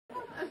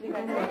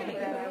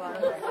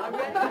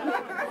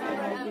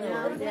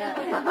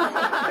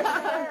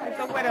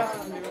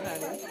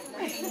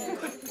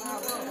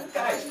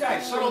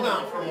Guys, settle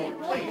down for a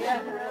moment, please.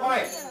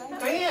 Quiet.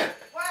 Diane!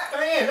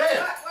 Diane!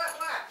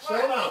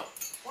 Settle down.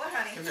 What,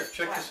 honey? Come here,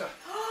 check this out.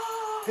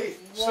 Hey,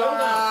 settle down.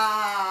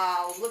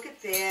 Wow, look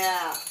at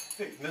that.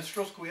 Hey,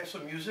 minstrels, can we have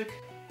some music?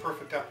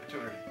 Perfect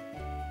opportunity.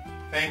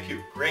 Thank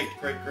you. Great.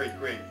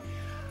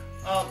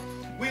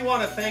 We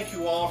want to thank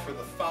you all for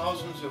the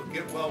thousands of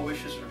get well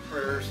wishes and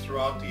prayers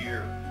throughout the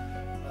year.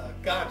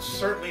 God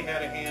certainly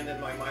had a hand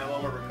in my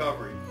myeloma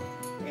recovery.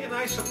 And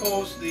I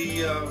suppose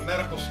the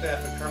medical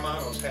staff at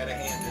Carmano's had a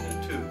hand in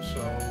it too.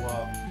 So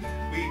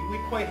we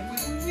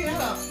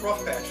had a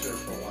rough patch there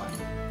for a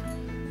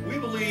while. We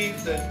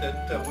believe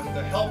that with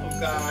the help of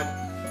God,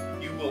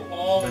 you will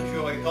all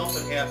enjoy health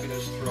and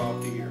happiness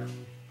throughout the year.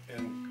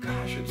 And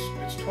gosh,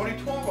 it's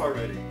 2012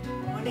 already.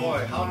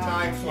 Boy, how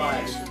time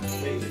flies.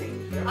 Amazing.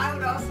 I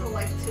would also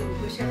like to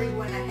wish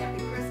everyone a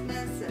happy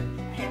Christmas and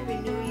a happy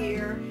New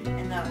Year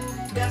and the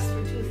best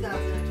for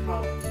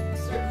 2012.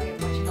 Certainly a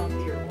much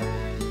healthier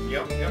one.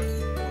 Yep.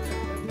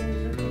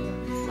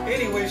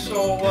 Anyway,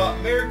 so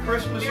Merry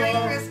Christmas all.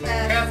 Merry Christmas.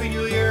 Happy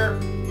New Year.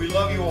 We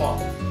love you all.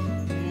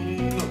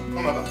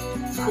 Come on,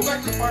 let's go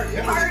back to the party.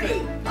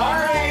 Party.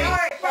 Party. All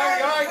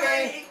right,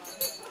 gang.